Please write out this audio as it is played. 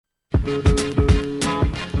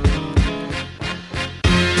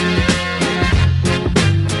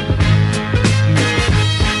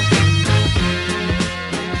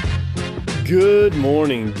Good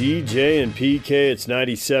morning, DJ and PK. It's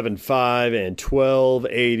 97.5 and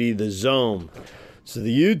 1280 The Zone. So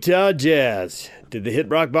the Utah Jazz, did they hit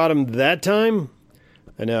rock bottom that time?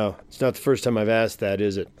 I know, it's not the first time I've asked that,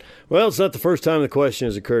 is it? Well, it's not the first time the question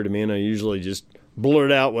has occurred to me, and I usually just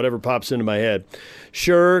blurt out whatever pops into my head.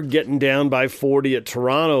 Sure, getting down by 40 at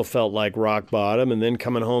Toronto felt like rock bottom, and then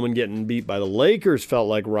coming home and getting beat by the Lakers felt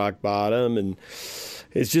like rock bottom, and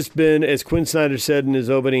it's just been, as Quinn Snyder said in his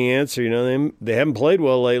opening answer, they haven't played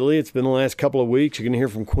well lately. It's been the last couple of weeks. You're going to hear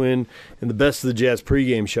from Quinn in the Best of the Jazz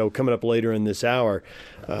pregame show coming up later in this hour.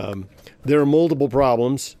 There are multiple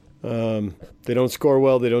problems. They don't score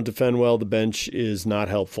well. They don't defend well. The bench is not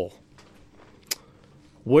helpful.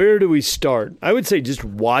 Where do we start? I would say just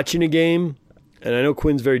watching a game, and I know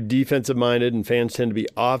Quinn's very defensive-minded and fans tend to be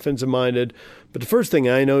offensive-minded, but the first thing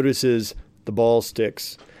I notice is the ball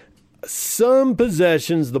sticks. Some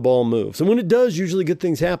possessions, the ball moves. And when it does, usually good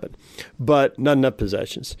things happen. But not enough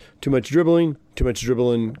possessions. Too much dribbling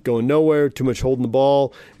going nowhere, too much holding the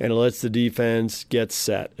ball, and it lets the defense get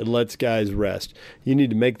set. It lets guys rest. You need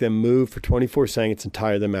to make them move for 24 seconds and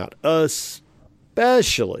tire them out.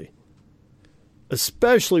 Especially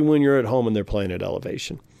when you're at home and they're playing at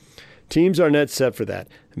elevation. Teams are net set for that.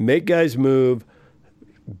 Make guys move.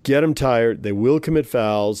 Get them tired. They will commit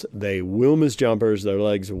fouls. They will miss jumpers. Their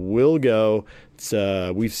legs will go.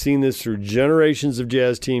 We've seen this through generations of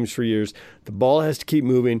Jazz teams for years. The ball has to keep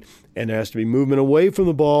moving, and there has to be movement away from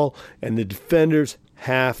the ball, and the defenders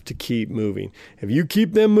have to keep moving. If you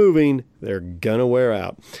keep them moving, they're going to wear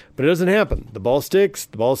out. But it doesn't happen. The ball sticks,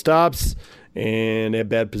 the ball stops, and they have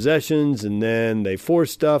bad possessions, and then they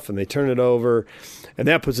force stuff, and they turn it over, and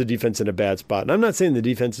that puts the defense in a bad spot. And I'm not saying the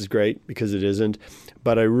defense is great, because it isn't,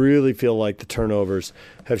 but I really feel like the turnovers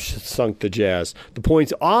have sunk the Jazz. The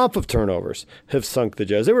points off of turnovers have sunk the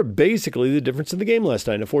Jazz. They were basically the difference in the game last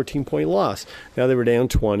night, a 14-point loss. Now they were down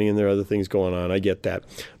 20, and there are other things going on. I get that.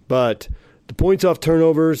 But the points off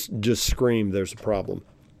turnovers just scream there's a problem.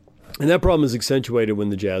 And that problem is accentuated when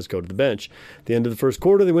the Jazz go to the bench. At the end of the first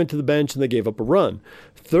quarter, they went to the bench and they gave up a run.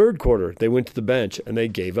 Third quarter, they went to the bench and they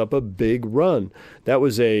gave up a big run. That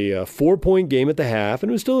was a 4-point game at the half, and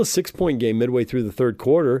it was still a 6-point game midway through the third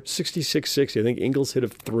quarter, 66-60. I think Ingles hit a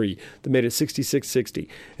 3 that made it 66-60.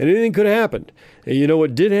 And anything could have happened. And you know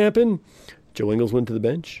what did happen? Joe Ingles went to the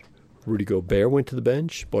bench. Rudy Gobert went to the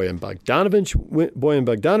bench. Bojan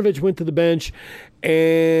Bogdanovic went to the bench.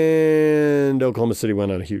 And Oklahoma City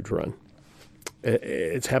went on a huge run.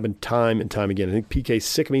 It's happened time and time again. I think PK's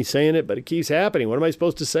sick of me saying it, but it keeps happening. What am I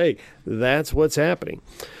supposed to say? That's what's happening.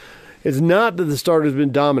 It's not that the starters have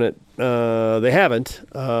been dominant. They haven't.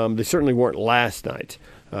 They certainly weren't last night.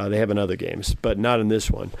 They have in other games, but not in this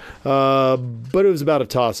one. But it was about a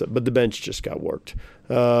toss-up, but the bench just got worked.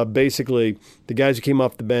 Basically, the guys who came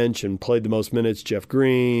off the bench and played the most minutes, Jeff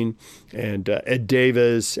Green and Ed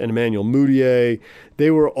Davis and Emmanuel Mudiay,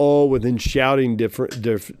 they were all within shouting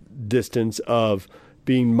distance of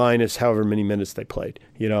being minus however many minutes they played.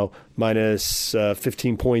 Minus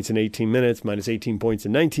 15 points in 18 minutes, minus 18 points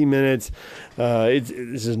in 19 minutes.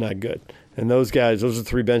 This is not good. And those are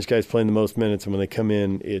three bench guys playing the most minutes, and when they come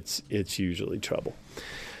in, it's usually trouble.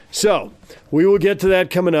 So we will get to that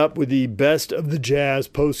coming up with the Best of the Jazz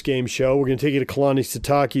post-game show. We're going to take you to Kalani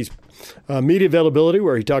Sitake's media availability,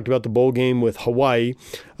 where he talked about the bowl game with Hawaii.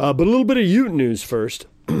 But a little bit of Ute news first.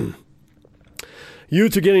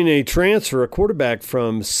 Utes are getting a quarterback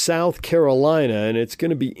from South Carolina, and it's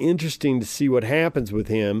going to be interesting to see what happens with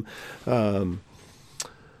him. I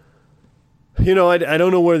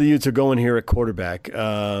don't know where the Utes are going here at quarterback.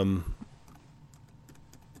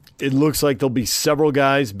 It looks like there'll be several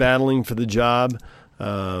guys battling for the job.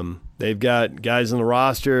 They've got guys on the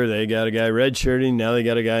roster. They got a guy redshirting. Now they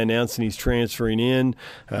got a guy announcing he's transferring in.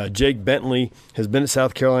 Jake Bentley has been at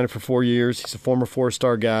South Carolina for 4 years. He's a former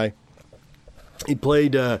 4-star guy. He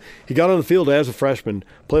played. He got on the field as a freshman,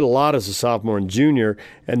 played a lot as a sophomore and junior,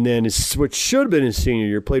 and then what should have been his senior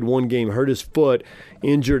year, played one game, hurt his foot,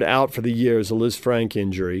 injured out for the year as a Liz Frank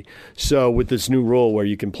injury. So with this new rule where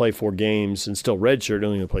you can play 4 games and still redshirt,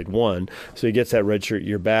 only played 1, so he gets that redshirt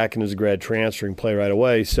year back and is a grad transfer and play right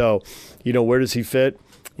away. So, where does he fit?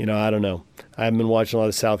 I don't know. I haven't been watching a lot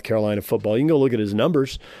of South Carolina football. You can go look at his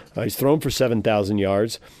numbers. He's thrown for 7,000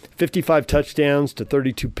 yards, 55 touchdowns to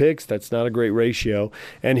 32 picks. That's not a great ratio.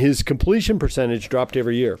 And his completion percentage dropped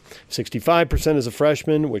every year. 65% as a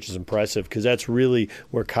freshman, which is impressive because that's really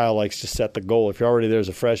where Kyle likes to set the goal. If you're already there as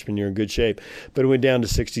a freshman, you're in good shape. But it went down to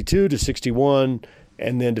 62 to 61.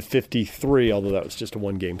 and then to 53, although that was just a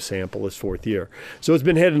one-game sample his fourth year. So it's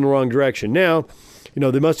been headed in the wrong direction. Now,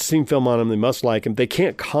 they must have seen film on him. They must like him. They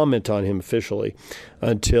can't comment on him officially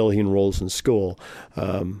until he enrolls in school.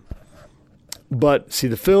 But see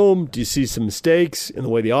the film, do you see some mistakes in the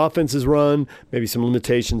way the offense is run, maybe some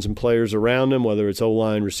limitations in players around him, whether it's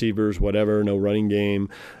O-line, receivers, whatever, no running game.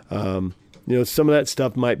 Some of that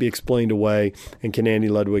stuff might be explained away, and can Andy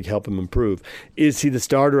Ludwig help him improve? Is he the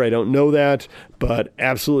starter? I don't know that, but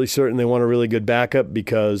absolutely certain they want a really good backup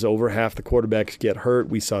because over half the quarterbacks get hurt.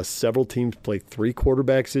 We saw several teams play 3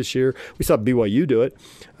 quarterbacks this year. We saw BYU do it.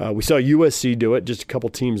 We saw USC do it, just a couple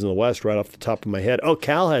teams in the West right off the top of my head. Oh,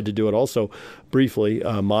 Cal had to do it also briefly.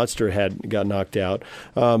 Monster got knocked out.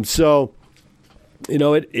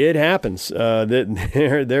 It happens.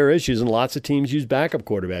 There are issues, and lots of teams use backup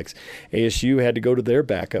quarterbacks. ASU had to go to their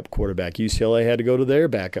backup quarterback. UCLA had to go to their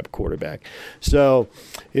backup quarterback. So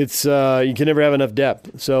it's you can never have enough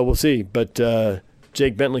depth. So we'll see. But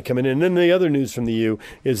Jake Bentley coming in. And then the other news from the U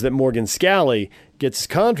is that Morgan Scalley gets his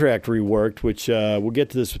contract reworked, which we'll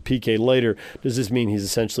get to this with PK later. Does this mean he's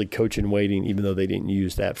essentially coach in waiting, even though they didn't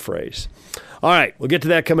use that phrase? All right, we'll get to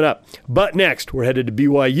that coming up. But next, we're headed to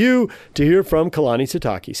BYU to hear from Kalani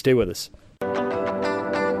Sitake. Stay with us.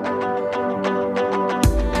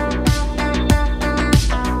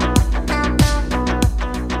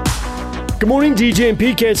 Good morning, DJ and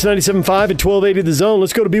PK. It's 97.5 at 1280 The Zone.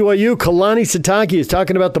 Let's go to BYU. Kalani Sitake is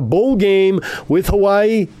talking about the bowl game with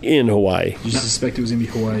Hawaii in Hawaii. Did you suspect it was going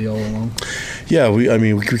to be Hawaii all along? Yeah, we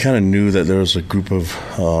kind of knew that there was a group of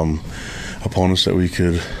opponents that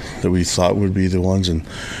we thought would be the ones, and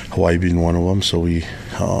Hawaii being one of them. So we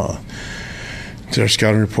did our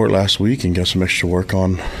scouting report last week and got some extra work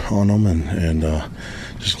on them, and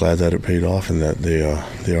just glad that it paid off and that they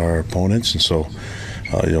are our opponents. And so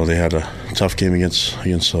they had a tough game against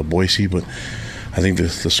Boise, but I think the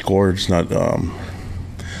score is not. The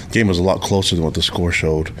game was a lot closer than what the score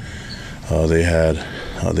showed.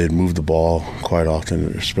 They'd moved the ball quite often,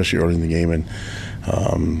 especially early in the game, and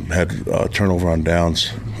had turnover on downs,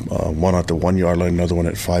 one at the 1 yard line, another one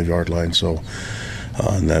at 5 yard line. So,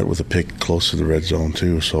 and that with a pick close to the red zone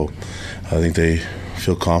too. So, I think they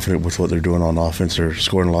feel confident with what they're doing on offense. They're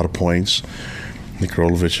scoring a lot of points. Nick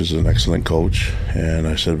Rolovich is an excellent coach, and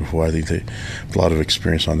I said before, I think they have a lot of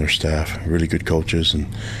experience on their staff, really good coaches, and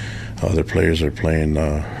their players are playing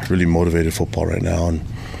really motivated football right now, and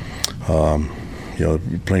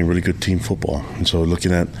playing really good team football. And so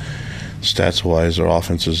looking at stats-wise, their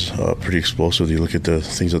offense is pretty explosive. You look at the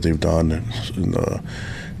things that they've done in the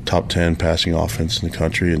top 10 passing offense in the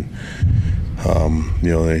country, and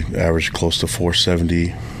they average close to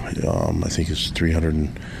 470. I think it's 300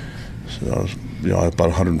 about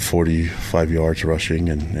 145 yards rushing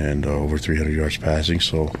and over 300 yards passing.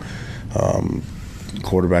 So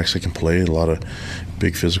quarterbacks that can play, a lot of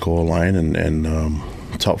big physical line, and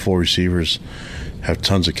top 4 receivers have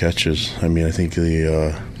tons of catches. I mean, I think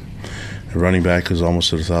the running back is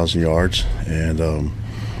almost at 1,000 yards, and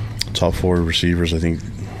top 4 receivers, I think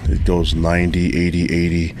it goes 90,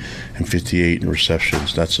 80, and 58 in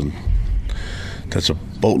receptions. That's a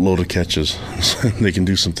boatload of catches. They can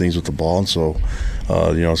do some things with the ball, and so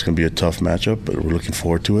it's going to be a tough matchup, but we're looking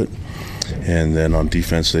forward to it. And then on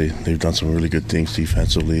defense, they've done some really good things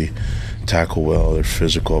defensively, tackle well, they're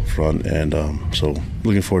physical up front, and so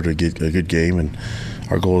looking forward to a good game. And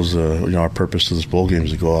our goal is, our purpose to this bowl game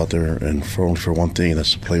is to go out there and only for one thing, and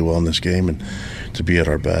that's to play well in this game and to be at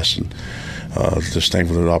our best. And just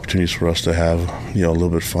thankful for the opportunities for us to have a little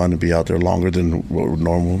bit of fun and be out there longer than what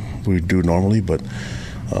we do normally, but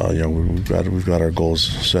we've got our goals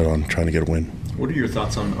set on trying to get a win. What are your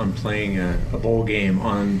thoughts on playing a bowl game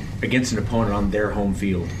against an opponent on their home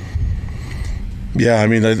field? Yeah, I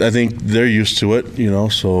mean, I think they're used to it,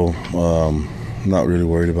 so not really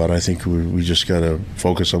worried about it. I think we just got to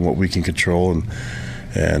focus on what we can control,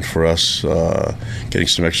 and for us, getting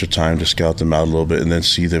some extra time to scout them out a little bit and then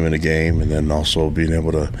see them in a game, and then also being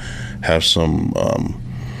able to have some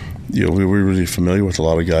we're really familiar with a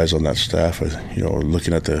lot of guys on that staff.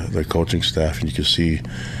 Looking at the coaching staff, and you can see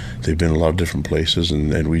they've been in a lot of different places,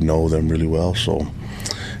 and we know them really well. So,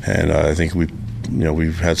 and I think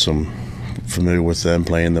we've had some familiar with them,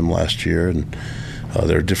 playing them last year, and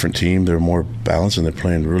they're a different team. They're more balanced, and they're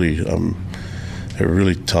playing really. They're a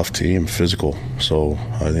really tough team, physical. So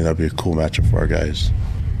I think that'd be a cool matchup for our guys.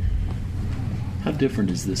 How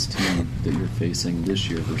different is this team that you're facing this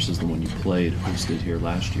year versus the one you hosted here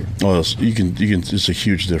last year? Oh, you can. It's a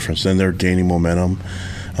huge difference. And they're gaining momentum.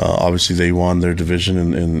 Obviously, they won their division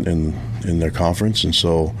in their conference, and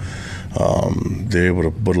so they're able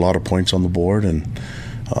to put a lot of points on the board. And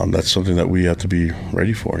that's something that we have to be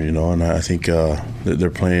ready for, And I think they're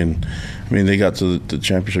playing. I mean, they got to the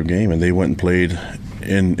championship game and they went and played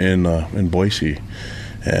in Boise,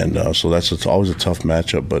 and so it's always a tough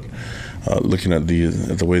matchup. But looking at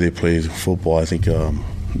the way they play football, I think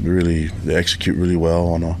really they execute really well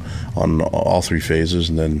on all three phases,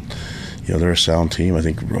 and then they're a sound team. I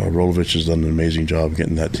think Rolovich has done an amazing job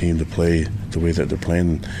getting that team to play the way that they're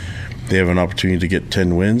playing. They have an opportunity to get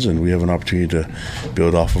 10 wins, and we have an opportunity to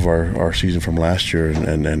build off of our season from last year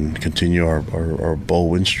and continue our bowl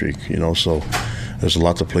win streak. So there's a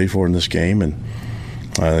lot to play for in this game, and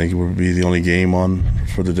I think it will be the only game on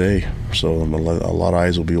for the day. So a lot of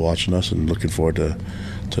eyes will be watching us and looking forward to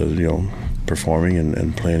performing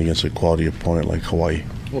and playing against a quality opponent like Hawaii.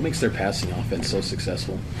 What makes their passing offense so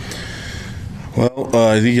successful? Well,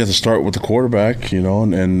 I think you have to start with the quarterback,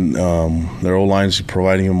 and their O-line's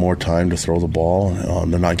providing them more time to throw the ball.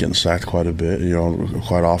 They're not getting sacked quite a bit,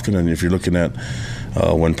 quite often. And if you're looking at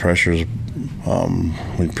when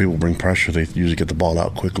people bring pressure, they usually get the ball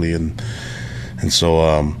out quickly. And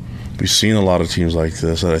so we've seen a lot of teams like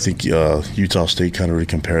this. I think Utah State kind of really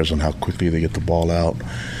compares on how quickly they get the ball out.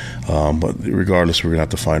 But regardless, we're going to have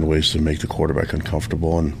to find ways to make the quarterback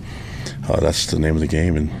uncomfortable, and that's the name of the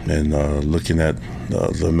game. And looking at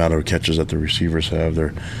the amount of catches that the receivers have,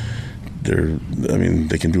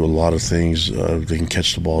 they can do a lot of things. They can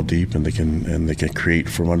catch the ball deep, and they can create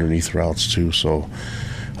from underneath routes too. So,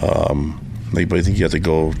 but I think you have to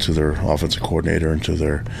go to their offensive coordinator and to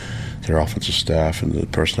their offensive staff and the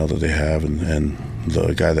personnel that they have, and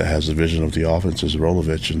the guy that has the vision of the offense is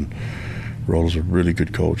Rolovich, and Rolo's a really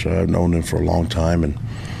good coach. I've known him for a long time, and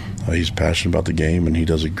he's passionate about the game, and he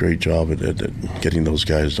does a great job at getting those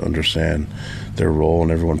guys to understand their role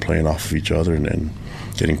and everyone playing off of each other and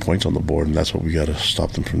getting points on the board, and that's what we got to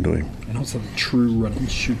stop them from doing. And also the true run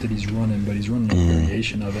and shoot that he's running, but he's running a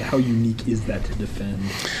variation of it. How unique is that to defend?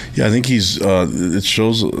 Yeah, I think it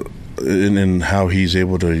shows in how he's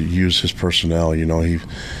able to use his personnel. He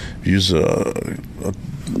used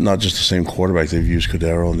not just the same quarterback. They've used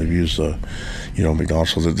Cordero and they've used McDonald.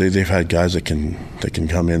 So they've had guys that can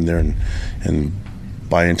come in there and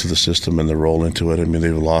buy into the system and they roll into it. I mean,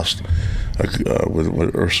 they've lost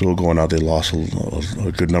with Ursula going out. They lost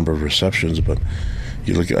a good number of receptions, but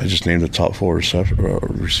you look. I just named the top 4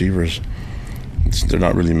 receivers. They're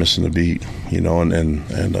not really missing a beat, and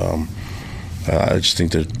I just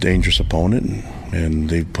think they're a dangerous opponent, and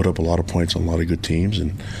they've put up a lot of points on a lot of good teams,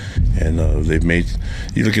 and they've made.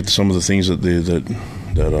 You look at some of the things that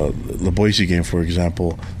the Boise game, for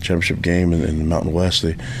example, championship game in the Mountain West,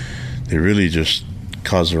 they really just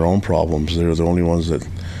caused their own problems. They're the only ones that.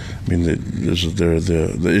 I mean,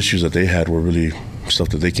 the issues that they had were really stuff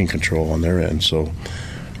that they can control on their end. So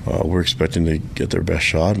we're expecting to get their best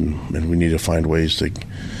shot, and we need to find ways to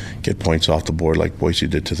get points off the board like Boise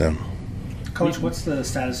did to them. Coach, what's the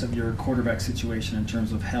status of your quarterback situation in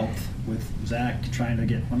terms of health with Zach trying to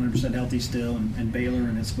get 100% healthy still, and Baylor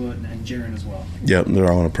and his foot, and Jaron as well? Yeah, they're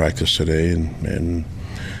all going to practice today, and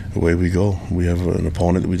away we go. We have an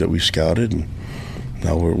opponent that we scouted, and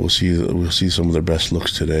now we'll see some of their best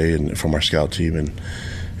looks today and from our scout team,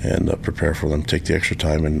 and prepare for them. Take the extra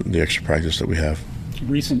time and the extra practice that we have.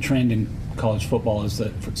 Recent trend in college football is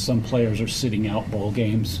that some players are sitting out bowl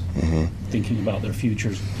games, thinking about their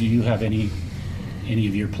futures. Do you have any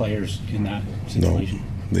of your players in that situation?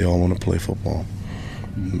 No, they all want to play football.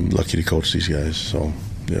 I'm lucky to coach these guys. So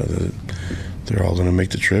yeah, they're all going to make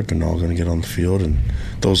the trip and all going to get on the field. And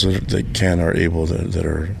those that can are able that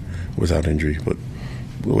are without injury. But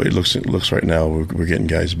the way it looks right now, we're getting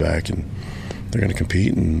guys back, and they're going to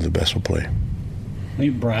compete, and the best will play. I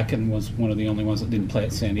think Bracken was one of the only ones that didn't play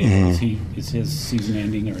at San Diego. Is his season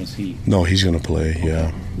ending, or is he? No, he's going to play. Okay.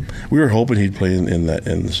 Yeah, we were hoping he'd play in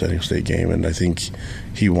the San Diego State game, and I think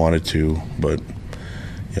he wanted to, but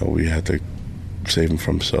we had to save him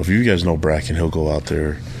from himself. You guys know Bracken; he'll go out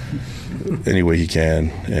there any way he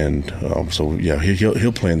can, and so yeah,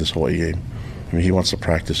 he'll play in this Hawaii game. I mean, he wants to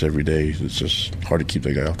practice every day. It's just hard to keep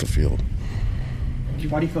that guy off the field.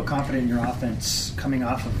 Why do you feel confident in your offense coming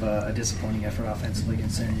off of a disappointing effort offensively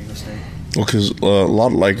against San Diego State? Well, because a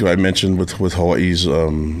lot, like I mentioned with Hawaii's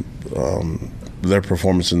their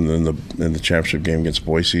performance in the championship game against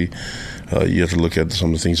Boise, you have to look at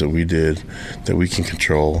some of the things that we did that we can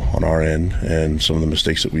control on our end, and some of the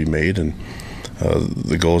mistakes that we made. And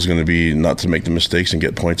the goal is going to be not to make the mistakes and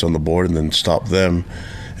get points on the board, and then stop them.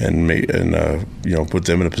 And put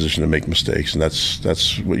them in a position to make mistakes, and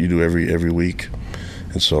that's what you do every week.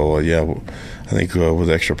 And so I think with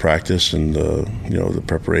extra practice and the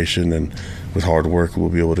preparation and with hard work, we'll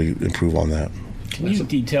be able to improve on that. Can you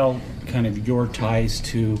detail kind of your ties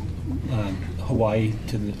to Hawaii,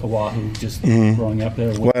 to the Oahu, just growing up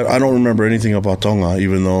there? Well, I don't remember anything about Tonga,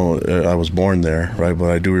 even though I was born there, right?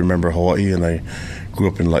 But I do remember Hawaii, and I grew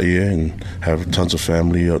up in Laie and have tons of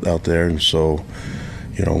family out there, and so,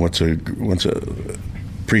 went to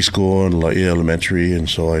preschool and Laie Elementary, and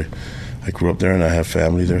so I grew up there, and I have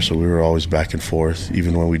family there, so we were always back and forth,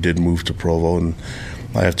 even when we did move to Provo. And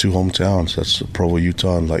I have 2 hometowns. That's Provo,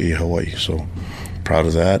 Utah, and Laie, Hawaii. So proud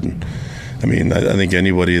of that. And I mean, I think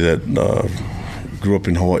anybody that grew up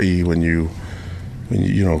in Hawaii, when you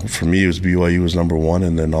for me, it was BYU was number 1,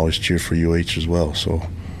 and then always cheer for UH as well. So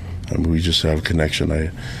I mean, we just have a connection.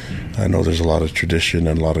 I know there's a lot of tradition,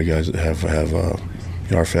 and a lot of guys that have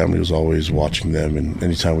our family was always watching them, and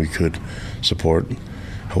anytime we could support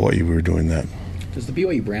Hawaii, we were doing that. Does the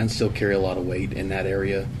BYU brand still carry a lot of weight in that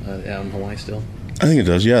area out in Hawaii still? I think it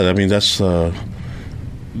does. Yeah, I mean there's a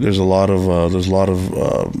lot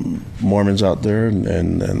of Mormons out there,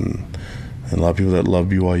 and a lot of people that love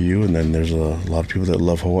BYU, and then there's a lot of people that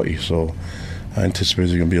love Hawaii. So I anticipate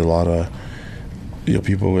there's going to be a lot of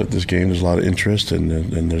people at this game. There's a lot of interest, and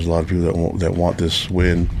there's a lot of people that want this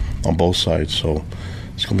win on both sides. So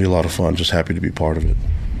it's going to be a lot of fun. Just happy to be part of it.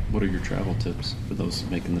 What are your travel tips for those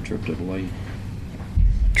making the trip to Hawaii?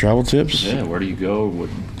 Travel tips? Yeah, where do you go? What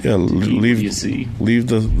leave do you see? Leave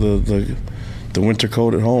the winter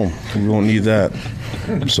coat at home. We won't need that.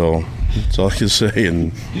 So that's all I can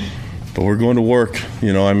say. But we're going to work.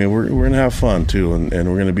 I mean, we're going to have fun too, and we're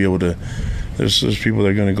going to be able to. There's people that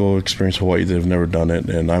are going to go experience Hawaii that have never done it,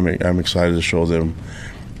 and I'm excited to show them,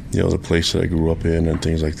 the place that I grew up in and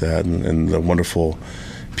things like that, and the wonderful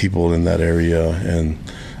people in that area, and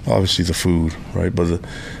obviously the food, right? But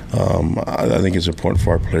I think it's important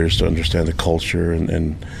for our players to understand the culture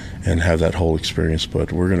and have that whole experience.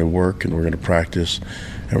 But we're going to work, and we're going to practice,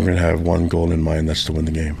 and we're going to have one goal in mind, that's to win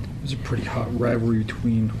the game. There's a pretty hot rivalry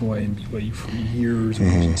between Hawaii and BYU for years. We're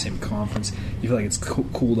in the same conference. You feel like it's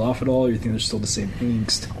cooled off at all, or you think there's still the same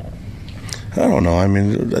angst? I don't know. I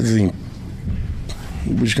mean, I think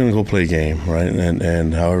we're just going to go play a game, right?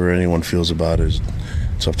 And however anyone feels about it,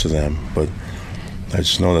 it's up to them. But I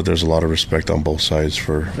just know that there's a lot of respect on both sides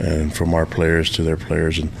and from our players to their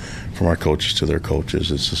players, and from our coaches to their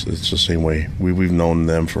coaches. It's the same way. We've known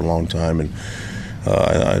them for a long time, and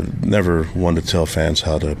I've never wanted to tell fans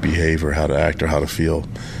how to behave or how to act or how to feel.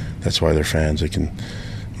 That's why they're fans.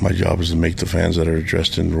 My job is to make the fans that are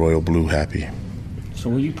dressed in royal blue happy. So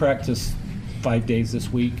will you practice 5 days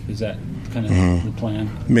this week? Is that kind of the plan?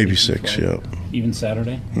 Maybe 6, yeah. Even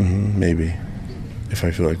Saturday? Maybe, if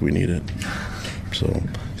I feel like we need it. So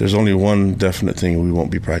there's only one definite thing: we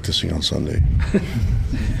won't be practicing on Sunday.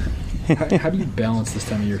 How do you balance this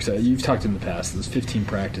time of year? Because you've talked in the past, those 15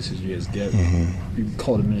 practices you guys get, you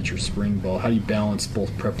call it a miniature spring ball. How do you balance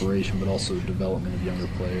both preparation but also development of younger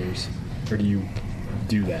players? Or do you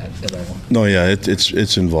do that at all? No, yeah,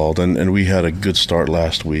 it's involved. And we had a good start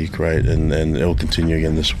last week, right? And it'll continue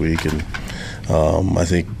again this week. And I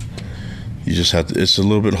think you just have to, it's a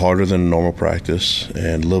little bit harder than normal practice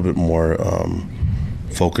and a little bit more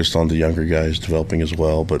focused on the younger guys developing as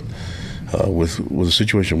well. But with the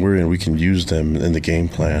situation we're in, we can use them in the game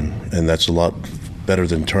plan, and that's a lot better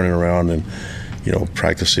than turning around and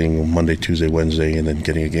practicing Monday, Tuesday, Wednesday, and then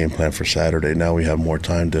getting a game plan for Saturday. Now we have more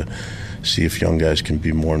time to see if young guys can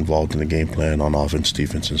be more involved in the game plan on offense,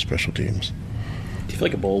 defense, and special teams. Do you feel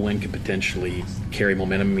like a bowl win could potentially carry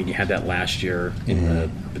momentum? I mean, you had that last year in the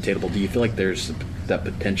Potato Bowl. Do you feel like there's that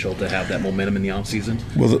potential to have that momentum in the offseason?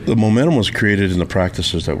 Well, the momentum was created in the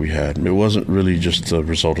practices that we had. It wasn't really just the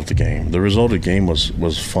result of the game. The result of the game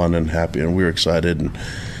was fun and happy, and we were excited, and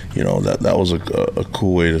that was a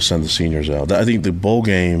cool way to send the seniors out. I think the bowl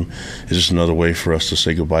game is just another way for us to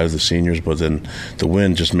say goodbye to the seniors, but then the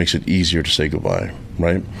win just makes it easier to say goodbye,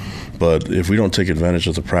 right? But if we don't take advantage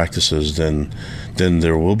of the practices, then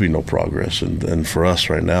there will be no progress. And for us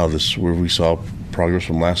right now, this where we saw progress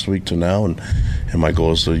from last week to now, and my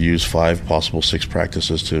goal is to use 5, possible 6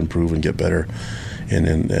 practices to improve and get better,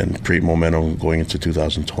 and create momentum going into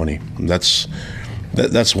 2020. And that's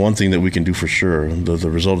one thing that we can do for sure. The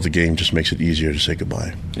result of the game just makes it easier to say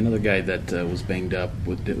goodbye. Another guy that was banged up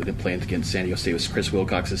with playing against San Diego State was Chris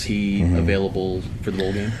Wilcox. Is he available for the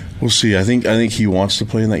bowl game? We'll see. I think he wants to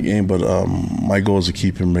play in that game, but my goal is to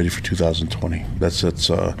keep him ready for 2020. That's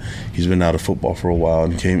he's been out of football for a while,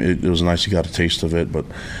 and it was nice he got a taste of it, but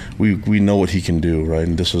we know what he can do, right?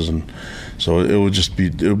 And this isn't. So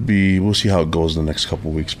it'll be. We'll see how it goes in the next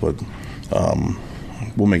couple of weeks, but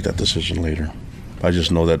we'll make that decision later. I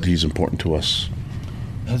just know that he's important to us.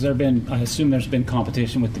 Has there been? I assume there's been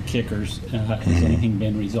competition with the kickers. Has anything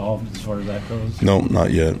been resolved as far as that goes? No,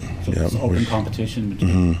 not yet. So it's open competition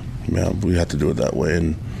between. Yeah, we have to do it that way,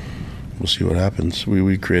 and we'll see what happens.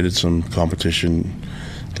 We created some competition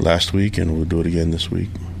last week, and we'll do it again this week,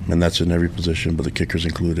 and that's in every position, but the kickers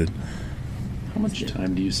included. How much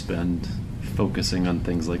time do you spend focusing on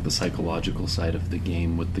things like the psychological side of the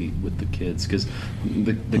game with the kids? Because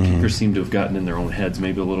the kickers seem to have gotten in their own heads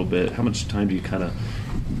maybe a little bit. How much time do you kind of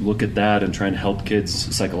look at that and try and help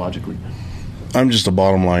kids psychologically? I'm just a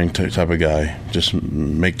bottom line type of guy. Just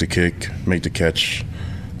make the kick, make the catch,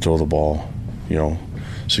 throw the ball,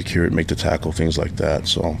 secure it, make the tackle, things like that.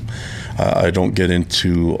 So I don't get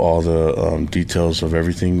into all the details of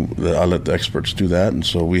everything. I let the experts do that, and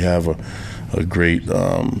so we have a great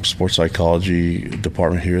sports psychology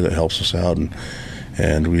department here that helps us out,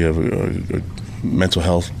 and we have a mental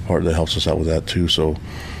health part that helps us out with that too. So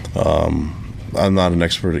I'm not an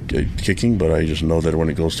expert at kicking, but I just know that when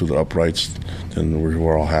it goes through the uprights, then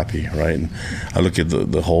we're all happy, right? And I look at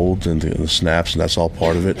the holds and the snaps, and that's all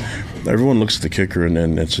part of it. Everyone looks at the kicker, and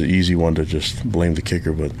then it's an easy one to just blame the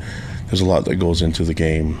kicker, but there's a lot that goes into the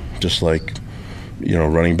game. Just like,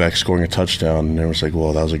 running back scoring a touchdown, and everyone's like,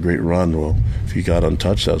 well, that was a great run. Well, if he got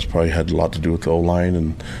untouched, that's probably had a lot to do with the O-line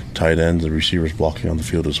and tight ends, the receivers blocking on the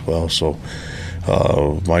field as well. So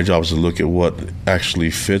my job is to look at what actually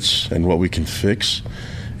fits and what we can fix,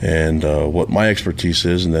 and what my expertise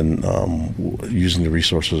is, and then using the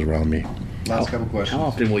resources around me. Last couple questions. How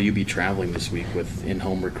often will you be traveling this week with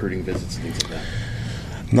in-home recruiting visits and things like that?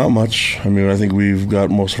 Not much. I think we've got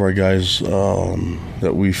most of our guys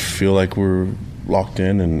that we feel like we're locked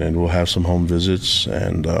in, and we'll have some home visits,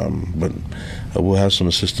 and but we'll have some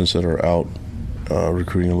assistants that are out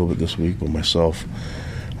recruiting a little bit this week. But myself,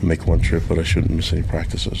 I'll make one trip, but I shouldn't miss any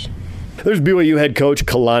practices. There's BYU head coach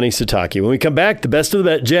Kalani Sitake. When we come back, the Best of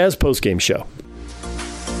the Jazz postgame show.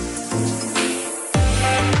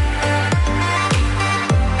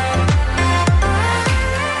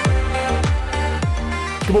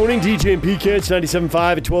 Good morning, DJ and PK. It's 97.5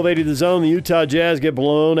 at 1280 The Zone. The Utah Jazz get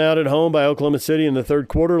blown out at home by Oklahoma City in the third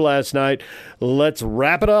quarter last night. Let's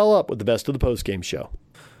wrap it all up with the Best of the postgame show.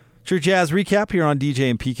 True Jazz recap here on DJ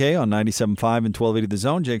and PK on 97.5 and 1280 The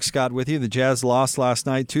Zone. Jake Scott with you. The Jazz lost last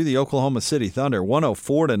night to the Oklahoma City Thunder,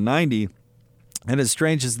 104-90. And as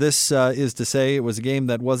strange as this is to say, it was a game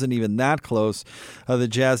that wasn't even that close. The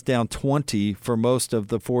Jazz down 20 for most of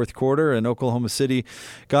the fourth quarter, and Oklahoma City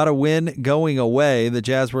got a win going away. The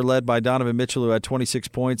Jazz were led by Donovan Mitchell, who had 26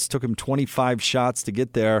 points. Took him 25 shots to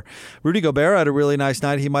get there. Rudy Gobert had a really nice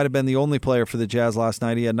night. He might have been the only player for the Jazz last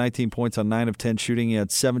night. He had 19 points on 9 of 10 shooting. He had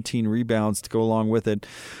 17 rebounds to go along with it.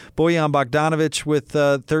 Bojan Bogdanovic with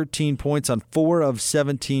 13 points on 4 of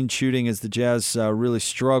 17 shooting, as the Jazz really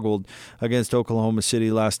struggled against Oklahoma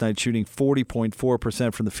City last night, shooting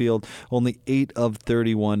 40.4% from the field, only 8 of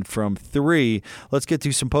 31 from 3. Let's get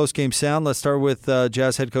to some post-game sound. Let's start with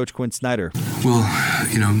Jazz head coach Quinn Snyder. Well,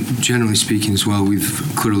 generally speaking as well, we've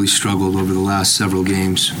clearly struggled over the last several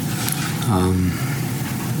games,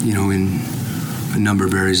 in a number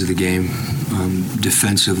of areas of the game.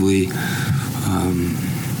 Defensively,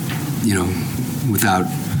 without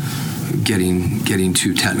getting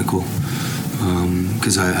too technical,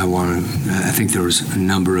 because I think there was a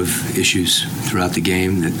number of issues throughout the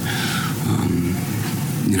game that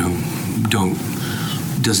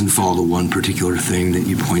doesn't fall to one particular thing that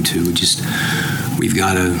you point to. We've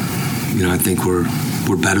got to, I think we're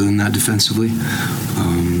better than that defensively.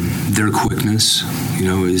 Their quickness,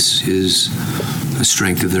 is a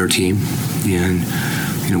strength of their team, and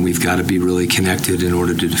we've got to be really connected in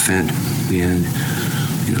order to defend, and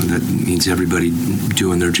that means everybody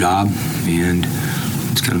doing their job, and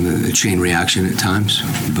it's kind of a chain reaction at times.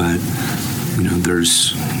 But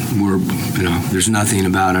there's nothing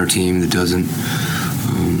about our team that doesn't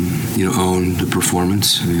own the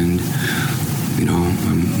performance, and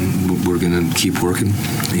we're going to keep working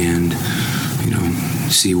and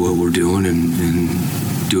see what we're doing and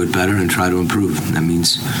do it better and try to improve. That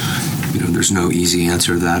means there's no easy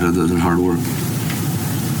answer to that other than hard work.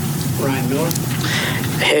 Ryan Miller.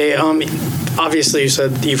 Hey, obviously you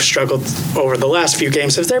said you've struggled over the last few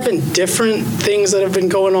games. Have there been different things that have been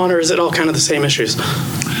going on, or is it all kind of the same issues?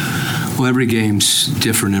 Well, every game's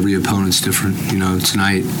different. Every opponent's different.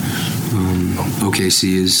 Tonight,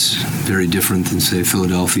 OKC is very different than, say,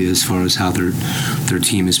 Philadelphia as far as how their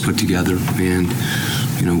team is put together. And,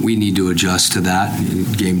 we need to adjust to that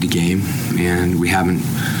game to game. And we haven't,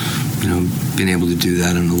 been able to do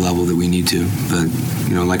that on the level that we need to. But,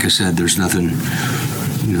 like I said, there's nothing,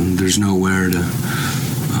 there's nowhere to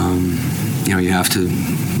you have to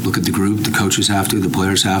look at the group, the coaches have to, the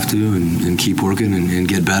players have to, and keep working and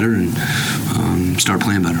get better and start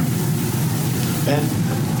playing better.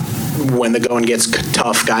 When the going gets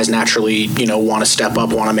tough, guys naturally, want to step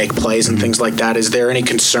up, want to make plays and things like that. Is there any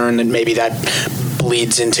concern that maybe that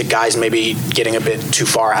bleeds into guys maybe getting a bit too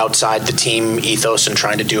far outside the team ethos and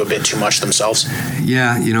trying to do a bit too much themselves?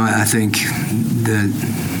 Yeah, I think that,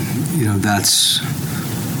 that's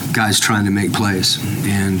guys trying to make plays.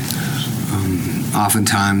 And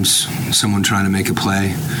oftentimes someone trying to make a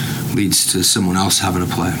play leads to someone else having a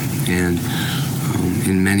play. And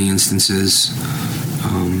in many instances,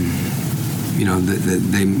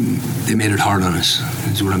 they made it hard on us,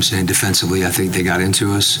 is what I'm saying. Defensively, I think they got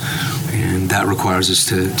into us, and that requires us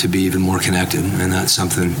to be even more connected. And that's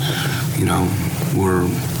something, we're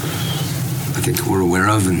aware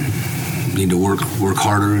of and need to work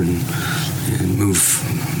harder and move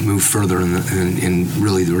further in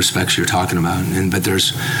really the respects you're talking about. But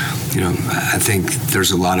there's, I think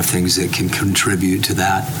there's a lot of things that can contribute to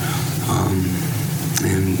that.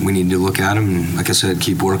 And we need to look at them and, like I said,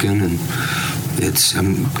 keep working. And it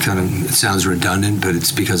sounds redundant, but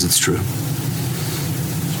it's because it's true.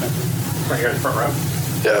 Right here in the front row.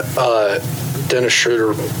 Yeah, Dennis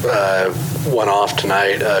Schroeder went off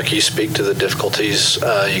tonight. Can you speak to the difficulties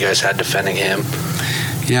you guys had defending him?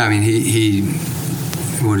 Yeah, I mean, he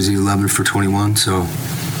what is he, 11 for 21? So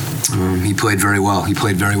he played very well. He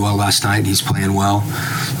played very well last night. He's playing well.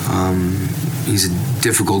 He's a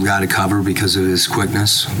difficult guy to cover because of his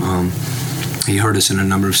quickness. He hurt us in a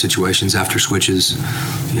number of situations after switches.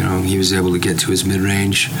 He was able to get to his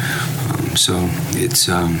mid-range. So it's,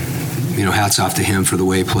 hats off to him for the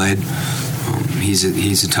way he played.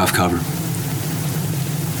 He's a tough cover.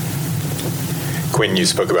 Quinn, you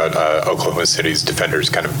spoke about Oklahoma City's defenders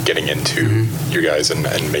kind of getting into you guys and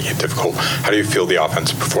making it difficult. How do you feel the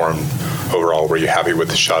offense performed overall? Were you happy with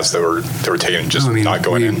the shots that were taken and just not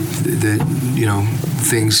going in?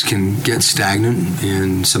 Things can get stagnant,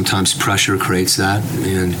 and sometimes pressure creates that.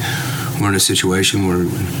 And we're in a situation where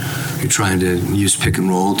you're trying to use pick and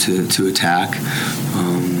roll to attack.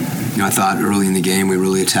 I thought early in the game we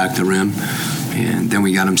really attacked the rim. And then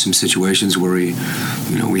we got him some situations where we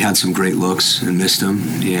had some great looks and missed them.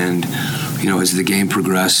 And, as the game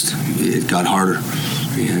progressed, it got harder.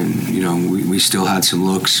 And, we still had some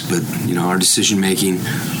looks, but, our decision-making,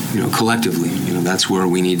 collectively, that's where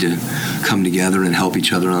we need to come together and help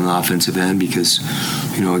each other on the offensive end because,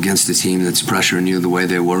 against a team that's pressuring you the way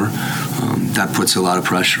they were, that puts a lot of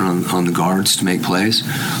pressure on the guards to make plays.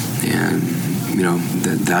 And,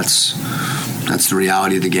 that's the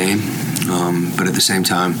reality of the game. But at the same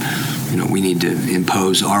time, we need to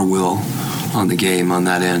impose our will on the game on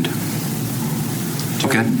that end.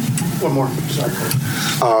 Okay? One more.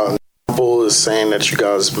 Sorry. Bull is saying that you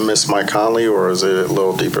guys miss Mike Conley, or is it a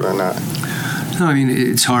little deeper than that? No, I mean,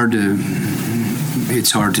 it's hard to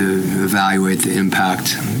evaluate the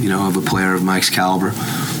impact, of a player of Mike's caliber.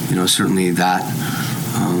 Certainly that,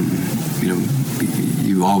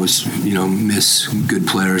 you always, miss good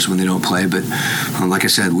players when they don't play. But like I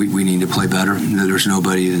said, we need to play better. There's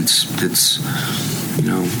nobody that's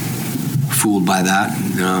fooled by that,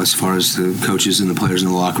 as far as the coaches and the players in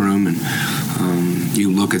the locker room. And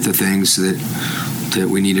you look at the things that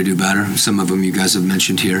we need to do better. Some of them you guys have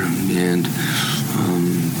mentioned here, and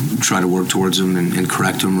try to work towards them and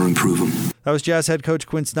correct them or improve them. That was Jazz head coach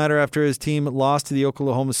Quinn Snyder after his team lost to the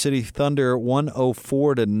Oklahoma City Thunder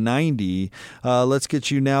 104-90. Let's get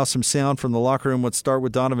you now some sound from the locker room. Let's start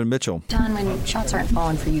with Donovan Mitchell. Don, when shots aren't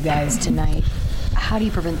falling for you guys tonight, how do you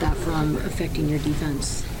prevent that from affecting your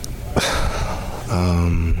defense?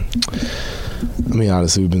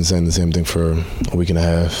 Honestly, we've been saying the same thing for a week and a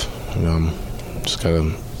half. Just gotta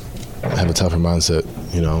have a tougher mindset.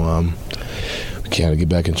 We can't get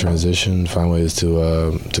back in transition, find ways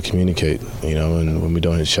to communicate. And when we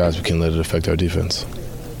don't hit shots, we can't let it affect our defense.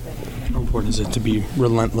 How important is it to be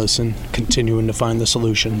relentless and continuing to find the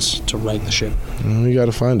solutions to right the ship? We got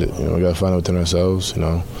to find it. We got to find it within ourselves.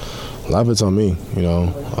 A lot of it's on me. A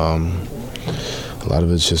lot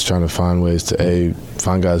of it's just trying to find ways to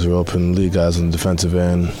find guys who are open, lead guys on the defensive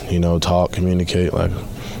end. Talk, communicate. I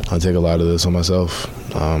take a lot of this on myself.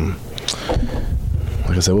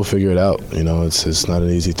 Like I said, we'll figure it out. It's not an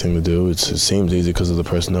easy thing to do. It seems easy because of the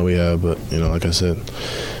personnel we have, but like I said,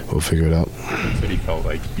 we'll figure it out. He said he felt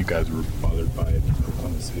like you guys were bothered by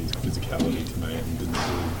Oklahoma City's physicality tonight and didn't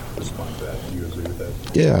really respond to that. Do you agree with that?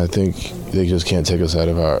 Yeah, I think they just can't take us out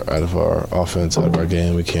of our offense, out of our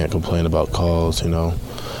game. We can't complain about calls. We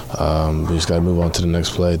just got to move on to the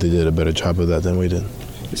next play. They did a better job of that than we did.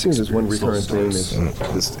 It seems there's one recurrent thing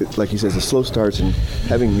is, like he says, the slow starts and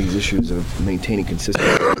having these issues of maintaining consistent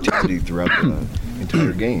activity throughout the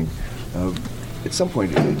entire game. At some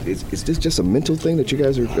point, is this just a mental thing that you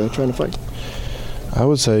guys are trying to fight? I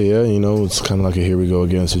would say, yeah. It's kind of like a here we go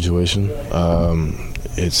again situation.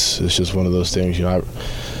 It's just one of those things.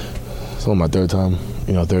 It's on my third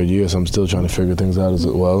year, so I'm still trying to figure things out as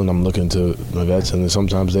well, and I'm looking to my vets, and then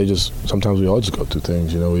sometimes we all just go through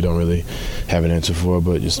things, we don't really have an answer for,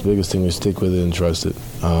 but just the biggest thing is stick with it and trust it.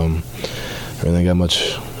 I really ain't got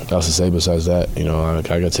much else to say besides that. I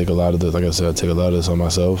got to take a lot of this, like I said, I take a lot of this on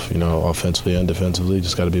myself, offensively and defensively,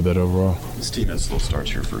 just got to be better overall. This team has slow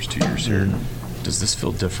starts your first 2 years here. Does this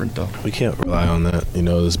feel different, though? We can't rely on that,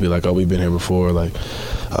 this be like, oh, we've been here before. I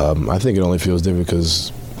think it only feels different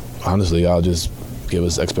because, honestly, I'll just give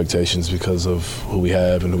us expectations because of who we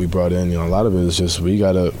have and who we brought in. A lot of it is just we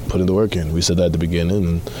got to put in the work in. We said that at the beginning,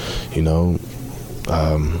 and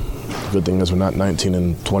good thing is we're not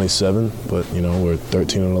 19-27, but we're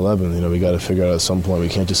 13-11. We got to figure out at some point. We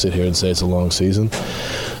can't just sit here and say it's a long season.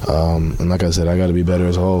 And like I said, I got to be better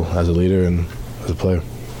as a whole, as a leader and as a player.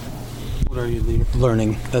 What are you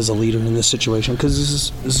learning as a leader in this situation? Because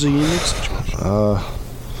this is a unique situation. I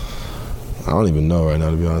don't even know right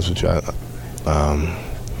now, to be honest with you.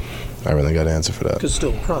 I really got an answer for that. Because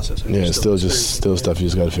still a process. Yeah, it's still stuff you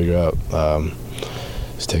just got to figure out.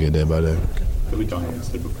 Just take it day by day. Billy Donovan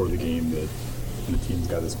said before the game that the team's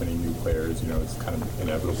got this many new players. It's kind of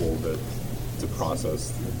inevitable that it's a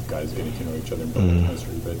process. Guys getting to know each other and building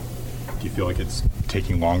chemistry. But do you feel like it's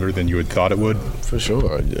taking longer than you had thought it would? For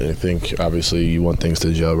sure. I think obviously you want things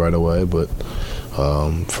to gel right away, but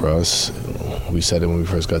for us, we said it when we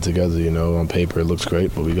first got together. On paper it looks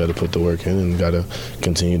great, but we got to put the work in and got to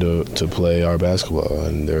continue to play our basketball.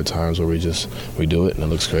 And there are times where we do it and it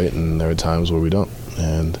looks great, and there are times where we don't.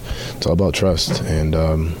 And it's all about trust, and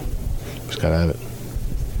we just got to have it.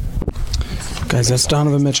 Guys, that's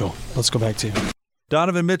Donovan Mitchell. Let's go back to you.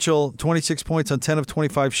 Donovan Mitchell, 26 points on 10 of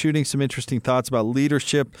 25 shooting. Some interesting thoughts about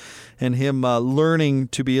leadership and him learning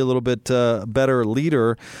to be a little bit better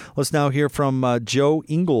leader. Let's now hear from Joe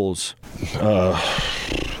Ingles. I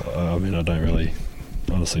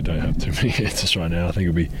honestly don't have too many answers right now. I think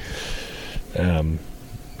it'll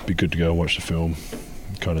be good to go and watch the film,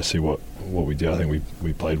 kind of see what we did. I think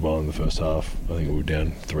we played well in the first half. I think we were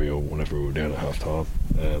down 3 or whenever we were down at half time.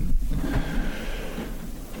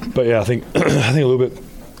 But yeah, I think a little bit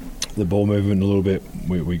the ball movement a little bit.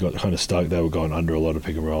 We got kind of stuck. They were going under a lot of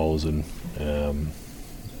pick and rolls, and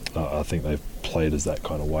I think they've played as that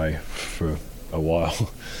kind of way for a while.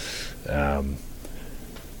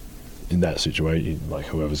 In that situation, like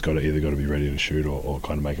whoever's got it, either got to be ready to shoot or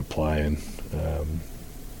kind of make a play. And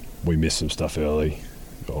we missed some stuff early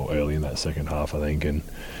in that second half, I think. And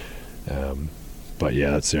but yeah,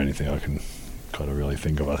 that's the only thing I can kind of really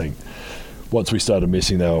think of. I think once we started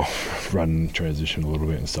missing, they'll run transition a little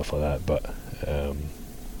bit and stuff like that. But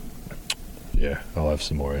yeah, I'll have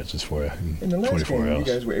some more answers for you in the last 24 game, hours.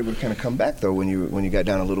 You guys were able to kind of come back though when you got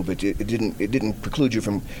down a little bit. It didn't preclude you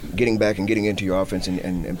from getting back and getting into your offense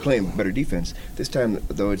and playing better defense. This time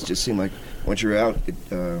though, it just seemed like once you're out,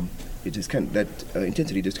 it just kind of that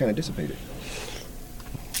intensity just kind of dissipated.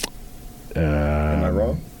 Am I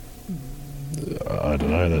wrong? I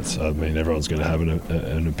don't know. Everyone's going to have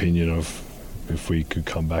an opinion of if we could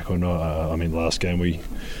come back or not. Last game I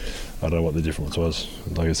don't know what the difference was.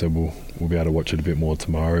 Like I said, we'll be able to watch it a bit more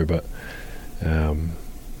tomorrow. But I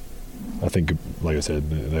think, like I said,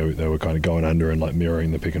 they were kind of going under and like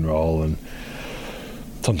mirroring the pick and roll, and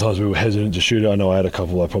sometimes we were hesitant to shoot it. I know I had a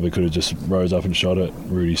couple I probably could have just rose up and shot it.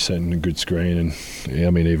 Rudy sent a good screen, and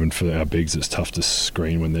even for our bigs, it's tough to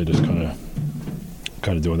screen when they're just kind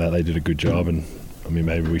of doing that. They did a good job, and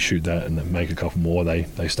maybe we shoot that and then make a couple more.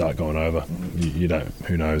 They start going over. You don't.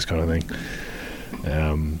 Who knows, kind of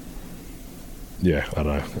thing. Yeah, I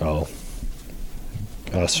don't know.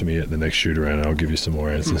 I'll ask for me at the next shoot around, and I'll give you some more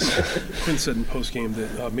answers. Quinn said in post game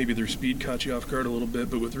that maybe their speed caught you off guard a little bit,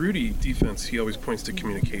 but with Rudy defense, he always points to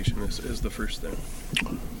communication as the first thing.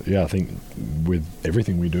 Yeah, I think with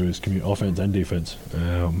everything we do is offense and defense.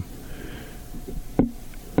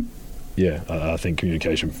 Yeah, I think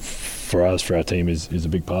communication for us, for our team, is a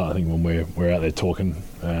big part. I think when we're out there talking,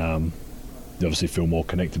 you obviously feel more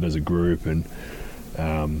connected as a group, and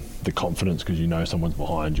the confidence because someone's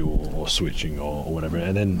behind you or switching or whatever.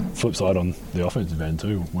 And then flip side on the offensive end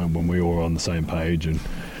too, when we all are on the same page and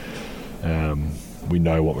we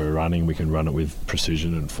know what we're running, we can run it with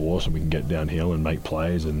precision and force, and we can get downhill and make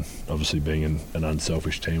plays. And obviously being an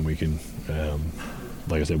unselfish team, we can,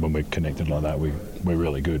 like I said, when we're connected like that, we're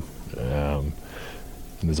really good. And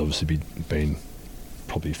there's obviously been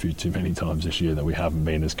probably a few too many times this year that we haven't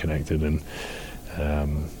been as connected, and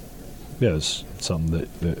it's something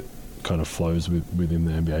that kind of flows within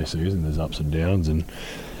the NBA season. There's ups and downs, and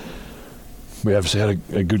we obviously had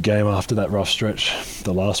a good game after that rough stretch,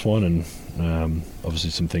 the last one, and obviously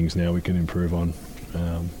some things now we can improve on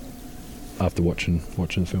after watching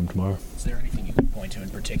the film tomorrow. Is there anything you could point to in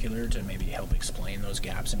particular to maybe help explain those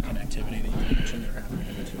gaps in connectivity that you mentioned are happening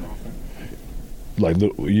a bit too often? Like,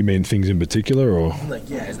 you mean things in particular, or? Like,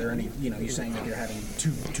 yeah, is there any, you're saying that you're having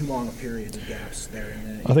too long a period of gaps there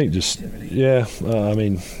in the I think just, I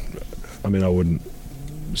mean, I wouldn't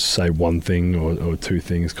say one thing or two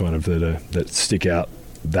things kind of that stick out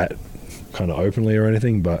that kind of openly or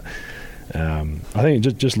anything, but I think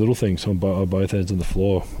just little things on both ends of the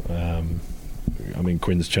floor. I mean,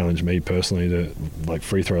 Quinn's challenged me personally to, like,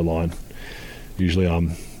 free throw line. Usually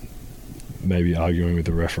I'm maybe arguing with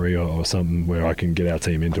the referee or something where I can get our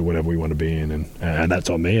team into whatever we want to be in, and that's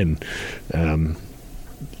on me. And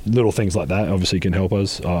little things like that obviously can help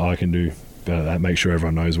us. I can do that, make sure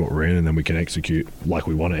everyone knows what we're in, and then we can execute like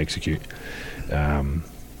we want to execute.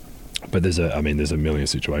 But there's a million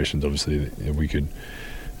situations obviously that we could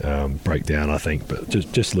break down, I think, but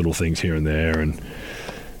just little things here and there, and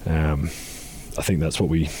I think that's what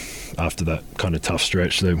we, after that kind of tough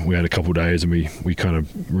stretch, that we had a couple of days, and we kind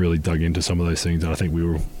of really dug into some of those things, and I think we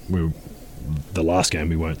were the last game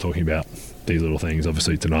we weren't talking about these little things.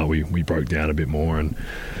 Obviously tonight we broke down a bit more, and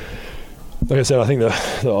like I said, I think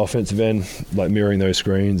the offensive end, like mirroring those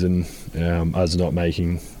screens and us not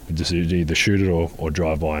making a decision, either shoot it or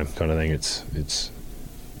drive by them kind of thing. It's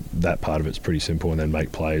that part of it's pretty simple, and then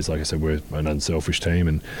make plays. Like I said, we're an unselfish team,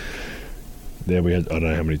 and there we had, I don't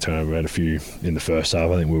know how many turnovers, we had a few in the first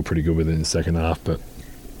half. I think we were pretty good with it in the second half, but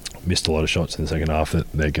missed a lot of shots in the second half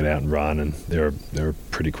that they get out and run, and they're a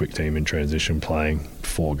pretty quick team in transition, playing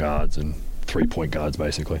 4 guards and 3-point guards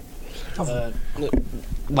basically.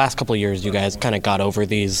 Last couple of years, you guys kind of got over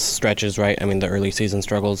these stretches, right? I mean, the early season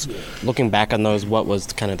struggles. Looking back on those, what was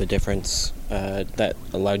kind of the difference that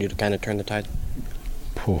allowed you to kind of turn the tide?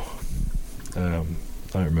 I don't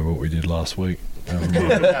remember what we did last week. I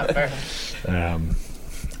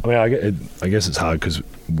guess it's hard because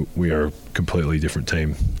we are a completely different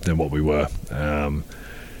team than what we were.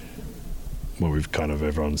 Well, we've kind of,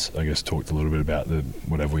 everyone's, I guess, talked a little bit about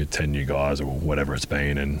whatever we had 10 new guys or whatever it's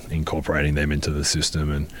been, and incorporating them into the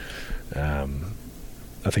system. And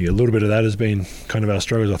I think a little bit of that has been kind of our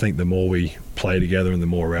struggles. I think the more we play together and the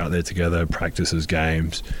more we're out there together, practices,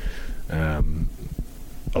 games,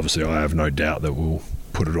 obviously I have no doubt that we'll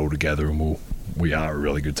put it all together, and we are a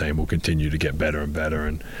really good team. We'll continue to get better and better.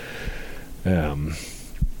 And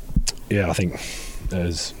I think,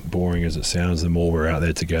 as boring as it sounds, the more we're out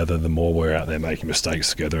there together, the more we're out there making mistakes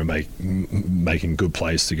together and making good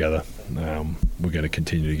plays together, we're going to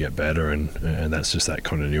continue to get better, and that's just that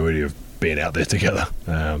continuity of being out there together,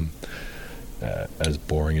 as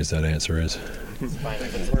boring as that answer is.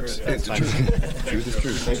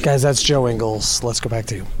 Guys, that's Joe Ingles. Let's go back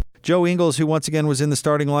to you. Joe Ingles, who once again was in the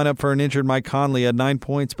starting lineup for an injured Mike Conley, had 9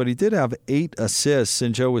 points, but he did have 8 assists,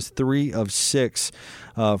 and Joe was 3 of 6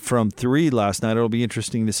 from 3 last night. It'll be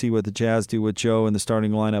interesting to see what the Jazz do with Joe in the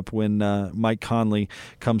starting lineup when Mike Conley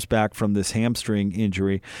comes back from this hamstring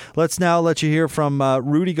injury. Let's now let you hear from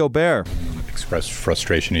Rudy Gobert. Expressed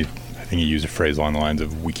frustration. I think he used a phrase along the lines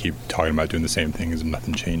of, we keep talking about doing the same things and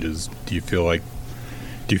nothing changes. Do you feel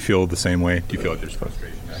the same way? Do you feel like there's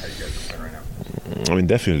frustration? How you guys are playing right now? I mean,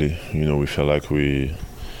 definitely. We feel like we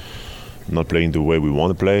not playing the way we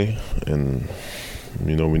want to play, and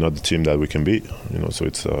we're not the team that we can beat. So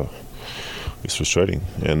it's frustrating,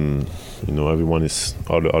 and everyone is,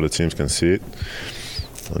 all the other teams can see it,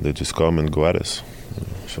 and they just come and go at us.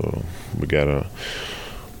 So we gotta.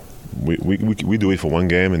 We do it for one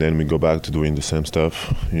game, and then we go back to doing the same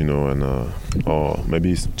stuff, and or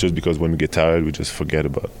maybe it's just because when we get tired, we just forget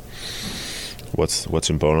about what's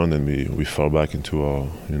important, and we fall back into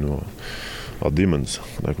our demons,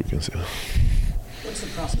 like we can say. What's the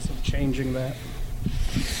process of changing that?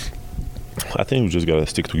 I think we just gotta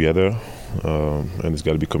stick together, and it's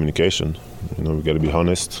gotta be communication. We gotta be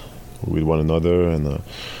honest with one another, and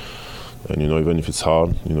even if it's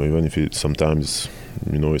hard, even if it sometimes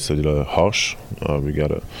it's a little harsh, we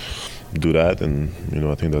gotta do that, and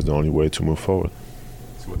I think that's the only way to move forward.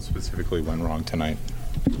 So what specifically went wrong tonight?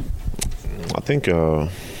 I think I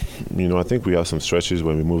think we have some stretches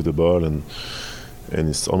when we move the ball, and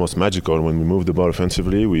it's almost magical. When we move the ball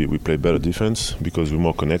offensively, we play better defense because we're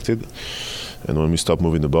more connected. And when we stop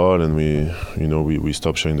moving the ball and we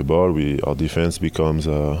stop sharing the ball, our defense becomes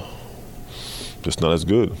just not as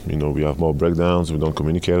good. We have more breakdowns. We don't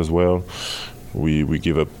communicate as well. we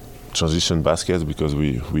give up transition baskets because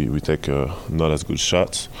we take not as good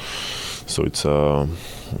shots. So it's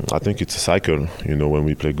I think it's a cycle. When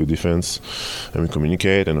we play good defense and we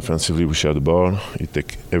communicate, and offensively we share the ball,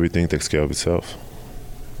 everything takes care of itself.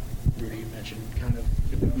 Rudy, you mentioned kind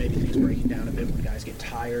of maybe things breaking down a bit when guys get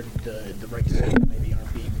tired. The right decisions maybe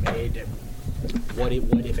aren't being made. What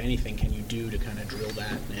if anything can you do to kind of drill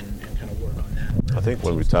that and kind of work on that? I think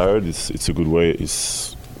when we're tired, it's a good way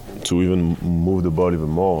is to even move the ball even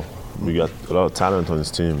more. We got a lot of talent on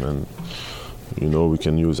this team, and we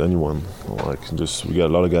can use anyone. We got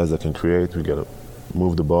a lot of guys that can create. We got to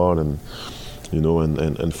move the ball and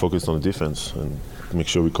and focus on the defense and make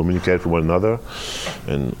sure we communicate with one another.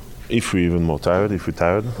 And if we're even more tired, we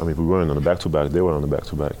weren't on the back-to-back. They were on the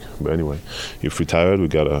back-to-back. But anyway, if we're tired, we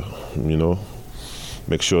gotta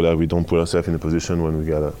make sure that we don't put ourselves in a position when we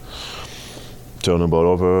gotta turn the ball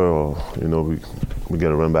over, or we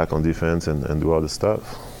gotta run back on defense and do all this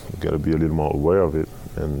stuff. We gotta be a little more aware of it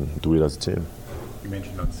and do it as a team. You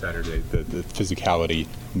mentioned on Saturday that the physicality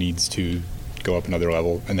needs to go up another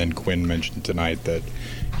level, and then Quinn mentioned tonight that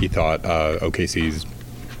he thought OKC's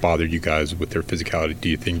bothered you guys with their physicality. Do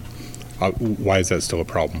you think why is that still a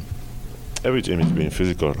problem? Every team is being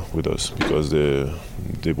physical with us because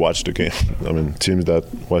they watch the game. I mean, teams that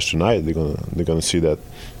watch tonight, they're gonna see that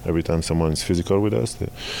every time someone is physical with us,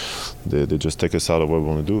 they just take us out of what we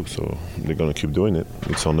want to do. So they're gonna keep doing it.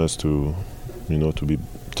 It's on us to to be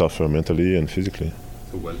tougher mentally and physically.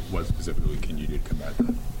 So what specifically can you do to combat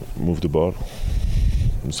that? Move the ball.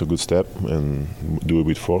 It's a good step, and do it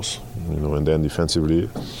with force. And then defensively,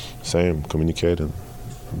 same. Communicate and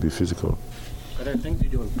be physical. Are there things you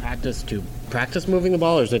do in practice to practice moving the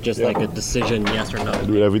ball, or is it just like a decision, yes or no? We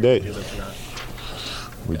do it every day.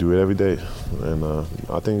 We do it every day, and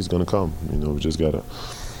I think it's gonna come. We just gotta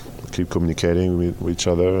keep communicating with each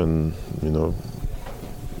other, and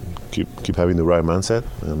keep having the right mindset,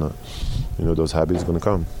 and those habits are gonna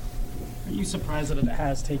come. Are you surprised that it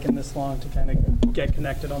has taken this long to kind of get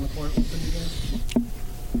connected on the court with the game?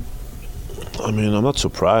 I mean, I'm not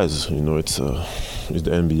surprised. It's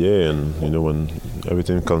the NBA, and when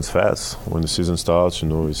everything comes fast, when the season starts,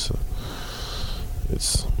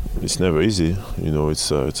 it's never easy.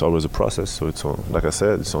 It's always a process. So it's like I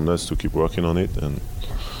said, it's on us to keep working on it, and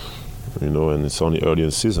and it's only early in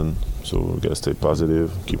the season, so we gotta stay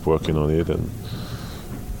positive, keep working on it, and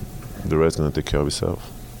the rest is gonna take care of itself.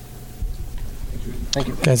 Thank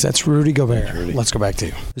you. Guys, that's Rudy Gobert. Let's go back to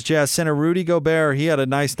you. This Jazz center, Rudy Gobert, he had a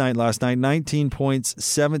nice night last night. 19 points,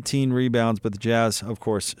 17 rebounds, but the Jazz, of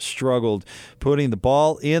course, struggled putting the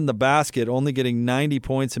ball in the basket, only getting 90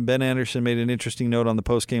 points. And Ben Anderson made an interesting note on the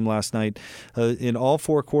postgame last night. In all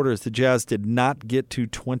four quarters, the Jazz did not get to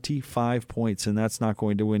 25 points, and that's not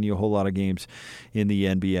going to win you a whole lot of games in the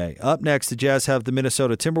NBA. Up next, the Jazz have the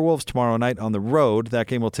Minnesota Timberwolves tomorrow night on the road. That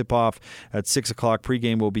game will tip off at 6 o'clock.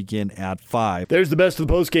 Pregame will begin at 5. There's the best of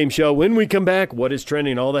the postgame show. When we come back, what is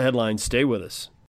trending? All the headlines. Stay with us.